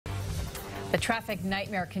The traffic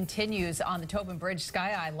nightmare continues on the Tobin Bridge.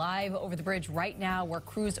 Sky Eye live over the bridge right now, where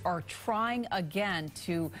crews are trying again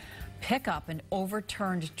to pick up an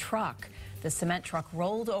overturned truck. The cement truck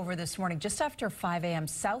rolled over this morning just after 5 a.m.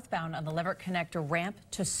 southbound on the Leverett Connector ramp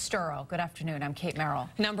to Sturrow. Good afternoon. I'm Kate Merrill.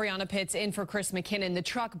 And I'm Breana Pitts in for Chris McKinnon. The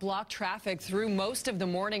truck blocked traffic through most of the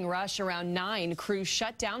morning rush. Around 9, crews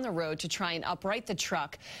shut down the road to try and upright the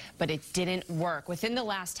truck, but it didn't work. Within the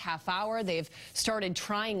last half hour, they've started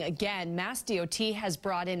trying again. Mass DOT has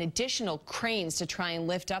brought in additional cranes to try and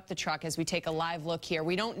lift up the truck as we take a live look here.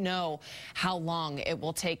 We don't know how long it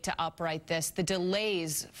will take to upright this. The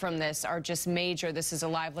delays from this are just major. This is a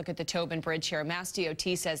live look at the Tobin Bridge here. Mass DOT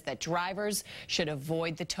says that drivers should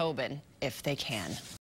avoid the Tobin if they can.